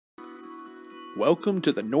Welcome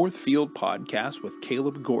to the NorthField podcast with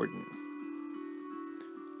Caleb Gordon.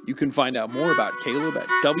 You can find out more about Caleb at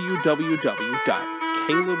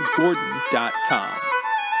www.calebgordon.com.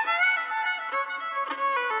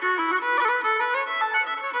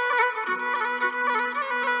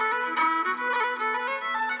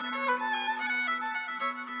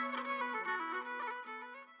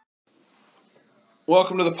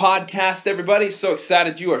 Welcome to the podcast, everybody. So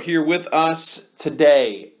excited you are here with us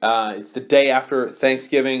today. It's the day after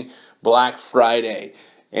Thanksgiving, Black Friday.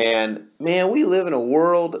 And man, we live in a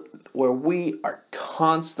world where we are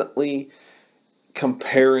constantly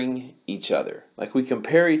comparing each other. Like we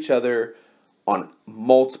compare each other on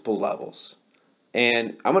multiple levels.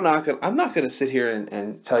 And I'm not going to sit here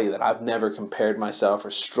and tell you that I've never compared myself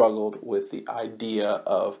or struggled with the idea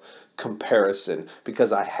of comparison,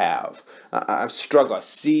 because I have. I've struggled. I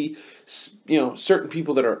see, certain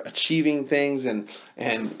people that are achieving things and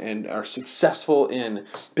are successful in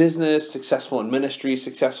business, successful in ministry,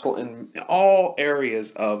 successful in all areas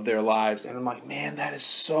of their lives, and I'm like, man, that is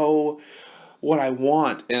so what I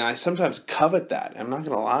want, and I sometimes covet that. I'm not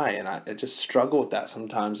gonna lie, and I just struggle with that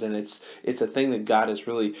sometimes. And it's a thing that God has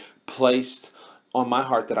really placed on my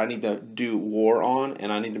heart that I need to do war on,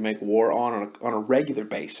 and I need to make war on a regular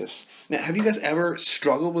basis. Now, have you guys ever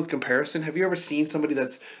struggled with comparison? Have you ever seen somebody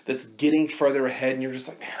that's getting further ahead, and you're just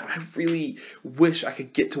like, man, I really wish I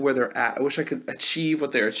could get to where they're at. I wish I could achieve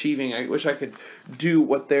what they're achieving. I wish I could do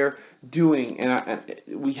what they're doing. And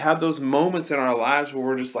we have those moments in our lives where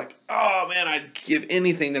we're just like, oh man, I'd give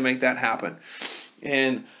anything to make that happen.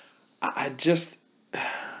 And I just,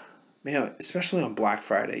 man, especially on Black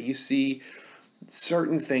Friday, you see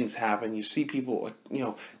certain things happen. You see people,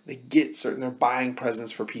 they're buying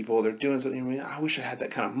presents for people. They're doing something. I mean, I wish I had that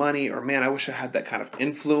kind of money, or man, I wish I had that kind of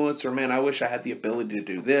influence, or man, I wish I had the ability to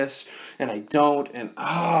do this, and I don't. And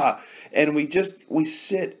we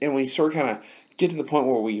sit and we sort of kind of get to the point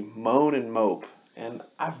where we moan and mope. And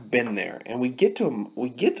I've been there. And we get to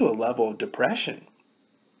a level of depression.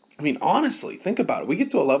 I mean, honestly, think about it. We get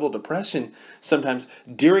to a level of depression sometimes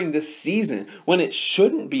during this season when it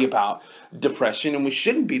shouldn't be about depression, and we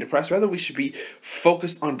shouldn't be depressed. Rather, we should be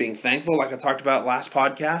focused on being thankful, like I talked about last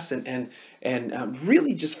podcast, and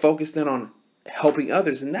really just focused in on helping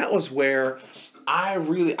others. And that was where I've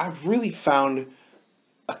really found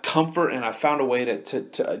a comfort, and I found a way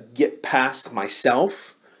to get past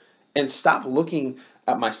myself and stop looking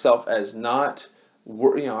at myself as not, I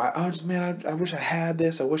wish I had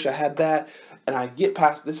this, I wish I had that. And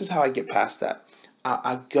this is how I get past that.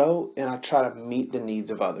 I go and I try to meet the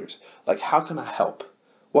needs of others. Like, how can I help?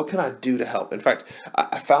 What can I do to help? In fact,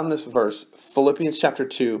 I found this verse, Philippians chapter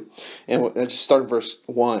 2, and I just start in verse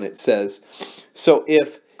 1. It says, so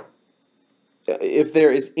if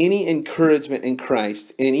there is any encouragement in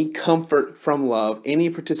Christ, any comfort from love,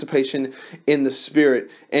 any participation in the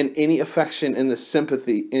Spirit, and any affection in the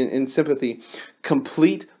sympathy,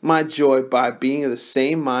 complete my joy by being of the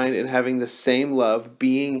same mind and having the same love,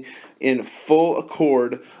 being in full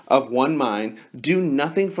accord of one mind. Do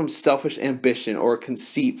nothing from selfish ambition or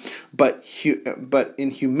conceit, but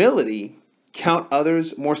in humility count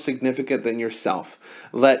others more significant than yourself.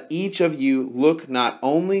 Let each of you look not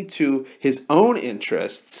only to his own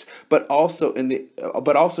interests, but also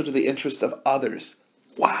to the interest of others.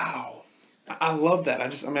 Wow. I love that.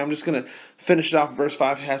 I'm just going to finish it off. Verse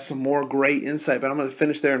 5 has some more great insight, but I'm going to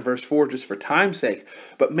finish there in verse 4 just for time's sake.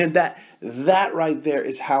 But man, that right there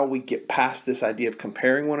is how we get past this idea of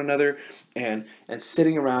comparing one another and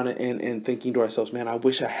sitting around and thinking to ourselves, man, I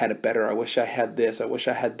wish I had it better. I wish I had this. I wish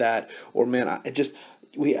I had that. Or man,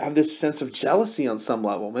 we have this sense of jealousy on some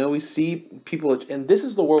level. Man, we see people, and this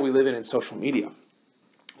is the world we live in social media.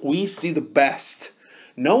 We see the best.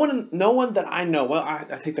 No one that I know. Well,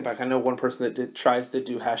 I take that back. I know one person that tries to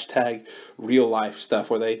do hashtag real life stuff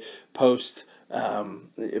where they post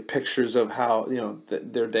pictures of how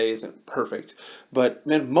their day isn't perfect. But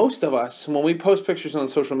man, most of us, when we post pictures on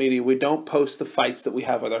social media, we don't post the fights that we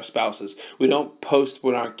have with our spouses. We don't post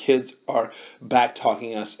when our kids are back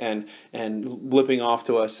talking us and lipping off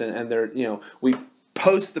to us, and they're we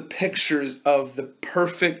post the pictures of the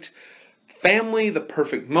perfect family, the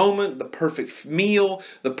perfect moment, the perfect meal,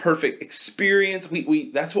 the perfect experience. We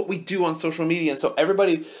that's what we do on social media. And so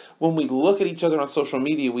everybody, when we look at each other on social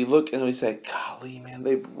media, we look and we say, golly, man,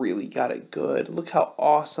 they've really got it good. Look how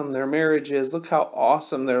awesome their marriage is. Look how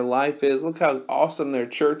awesome their life is. Look how awesome their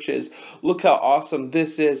church is. Look how awesome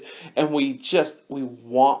this is. And we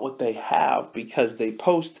want what they have because they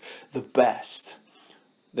post the best.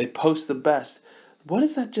 They post the best. What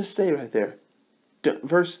does that just say right there?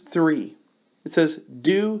 Verse 3. It says,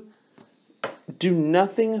 do Do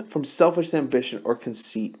nothing from selfish ambition or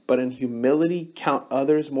conceit, but in humility count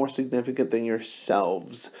others more significant than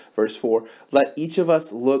yourselves. Verse 4, let each of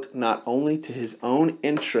us look not only to his own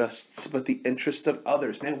interests, but the interests of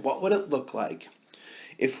others. Man, what would it look like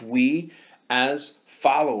if we, as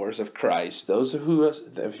followers of Christ, those who,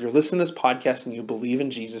 if you're listening to this podcast and you believe in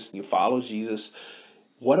Jesus and you follow Jesus,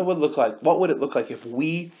 what it would look like? What would it look like if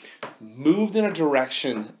we moved in a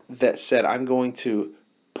direction that said, I'm going to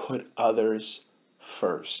put others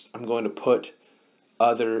first. I'm going to put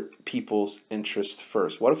other people's interests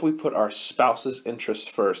first. What if we put our spouse's interests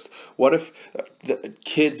first? What if the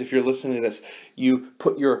kids, if you're listening to this, you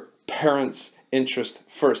put your parents' interest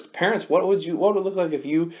first? Parents, what would it look like if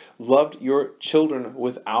you loved your children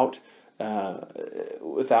without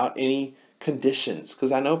any conditions?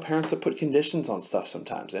 Because I know parents that put conditions on stuff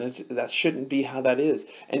sometimes, and that shouldn't be how that is.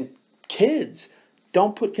 And kids,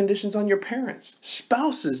 don't put conditions on your parents.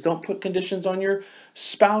 Spouses, don't put conditions on your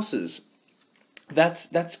spouses. That's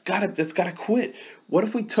gotta quit. What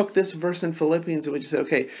if we took this verse in Philippians and we just said,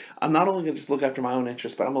 okay, I'm not only gonna just look after my own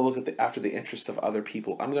interests, but I'm gonna look after the interests of other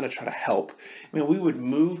people. I'm gonna try to help. I mean, we would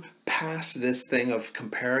move past this thing of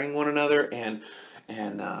comparing one another and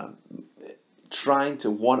trying to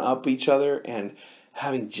one up each other and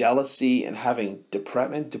having jealousy and having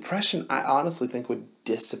depression. Depression, I honestly think, would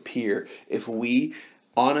disappear if we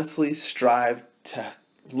honestly strive to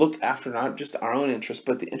look after not just our own interests,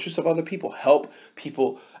 but the interests of other people, help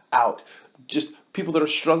people out. Just people that are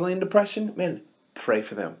struggling in depression, man, pray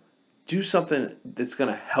for them. Do something that's going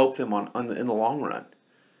to help them in the long run.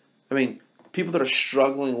 I mean, people that are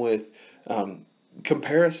struggling with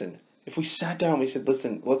comparison. If we sat down and we said,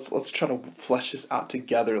 listen, let's try to flesh this out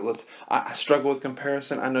together. I struggle with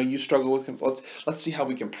comparison. I know you struggle with let's see how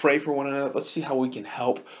we can pray for one another. Let's see how we can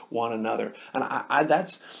help one another. And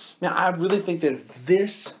I really think that if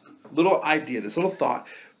this little idea, this little thought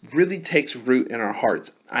really takes root in our hearts,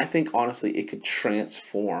 I think honestly it could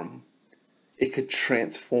transform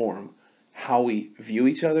how we view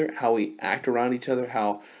each other, how we act around each other,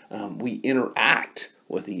 how we interact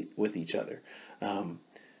with each other.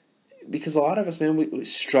 Because a lot of us, man, we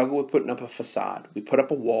struggle with putting up a facade. We put up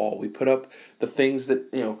a wall. We put up the things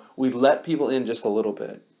that, we let people in just a little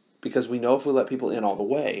bit. Because we know if we let people in all the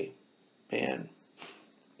way, man,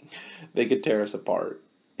 they could tear us apart.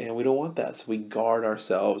 And we don't want that. So we guard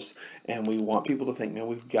ourselves and we want people to think, man,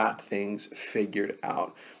 we've got things figured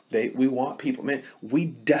out. We want people, man, we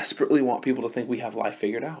desperately want people to think we have life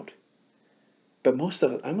figured out. But most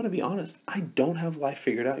of it, I'm going to be honest, I don't have life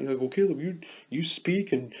figured out. You're like, well, Caleb, you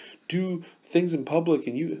speak and do things in public,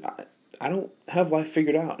 and I don't have life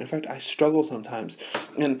figured out. In fact, I struggle sometimes.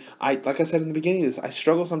 And like I said in the beginning of this, I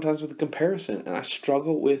struggle sometimes with the comparison, and I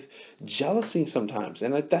struggle with jealousy sometimes.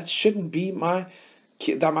 And that shouldn't be my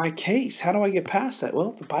case. How do I get past that?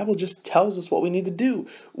 Well, the Bible just tells us what we need to do.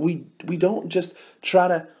 We don't just try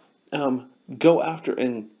to go after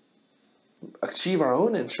and achieve our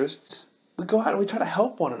own interests. We go out and we try to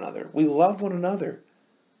help one another. We love one another.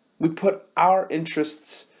 We put our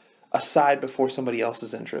interests aside before somebody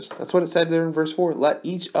else's interest. That's what it said there in verse 4. Let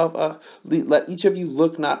each of you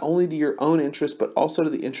look not only to your own interest, but also to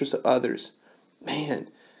the interests of others. Man,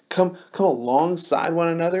 come alongside one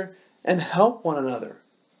another and help one another.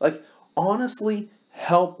 Like, honestly,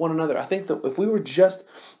 help one another. I think that if we were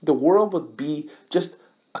the world would be just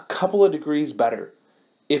a couple of degrees better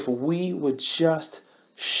if we would just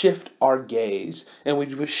shift our gaze and we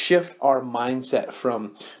would shift our mindset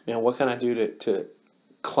from, man, what can I do to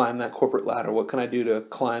climb that corporate ladder? What can I do to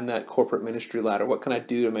climb that corporate ministry ladder? What can I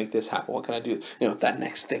do to make this happen? What can I do? That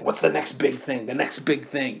next thing. What's the next big thing? The next big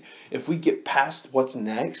thing. If we get past what's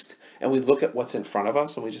next and we look at what's in front of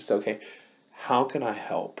us and we just say, okay, how can I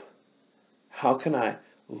help? How can I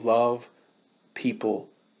love people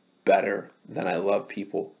better than I love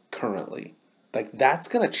people currently? Like, that's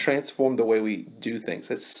going to transform the way we do things.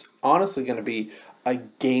 It's honestly going to be a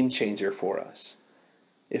game changer for us.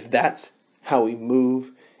 If that's how we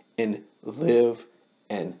move and live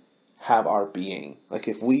and have our being. Like,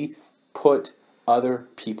 if we put other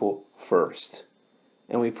people first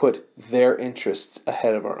and we put their interests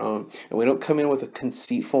ahead of our own, and we don't come in with a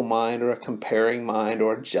conceitful mind or a comparing mind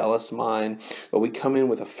or a jealous mind, but we come in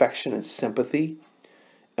with affection and sympathy,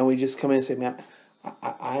 and we just come in and say, man,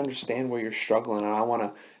 I understand where you're struggling and I want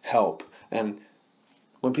to help. And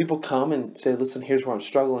when people come and say, listen, here's where I'm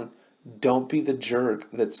struggling, don't be the jerk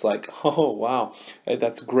that's like, oh, wow,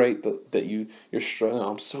 that's great that you're struggling.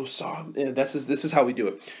 I'm so sorry. This is how we do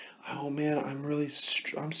it. Oh, man,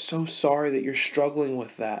 I'm so sorry that you're struggling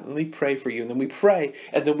with that. Let me pray for you. And then we pray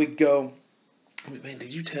and then we go, man,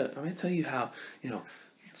 I'm going to tell you how,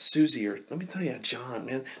 Susie, or let me tell you, John,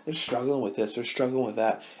 man, they're struggling with this, they're struggling with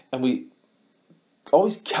that. And we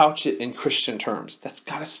always couch it in Christian terms. That's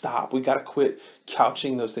got to stop. We got to quit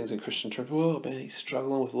couching those things in Christian terms. Oh, man, he's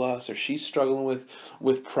struggling with lust, or she's struggling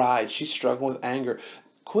with pride. She's struggling with anger.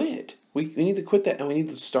 Quit. We need to quit that, and we need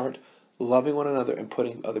to start loving one another and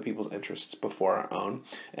putting other people's interests before our own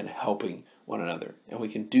and helping one another. And we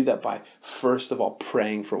can do that by, first of all,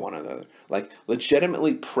 praying for one another. Like,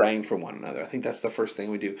 legitimately praying for one another. I think that's the first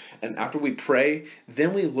thing we do. And after we pray,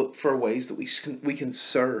 then we look for ways that we can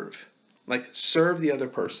serve. Like, serve the other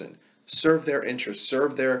person, serve their interests,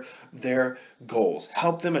 serve their goals,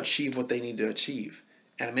 help them achieve what they need to achieve.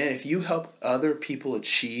 And man, if you help other people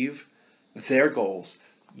achieve their goals,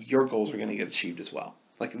 your goals are going to get achieved as well.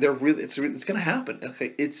 Like, it's going to happen.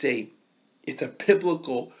 Okay, it's a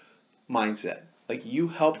biblical mindset. Like, you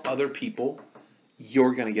help other people,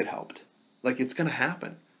 you're going to get helped. Like, it's going to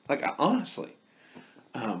happen. Like, honestly,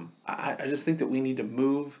 I just think that we need to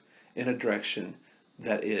move in a direction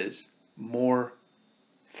that is more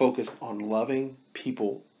focused on loving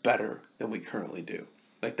people better than we currently do.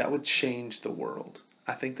 Like, that would change the world.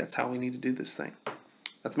 I think that's how we need to do this thing.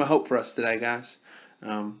 That's my hope for us today, guys.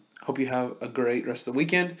 Hope you have a great rest of the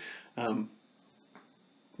weekend.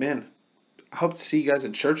 Man, I hope to see you guys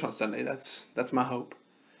in church on Sunday. That's my hope.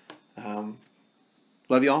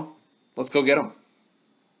 Love y'all. Let's go get them.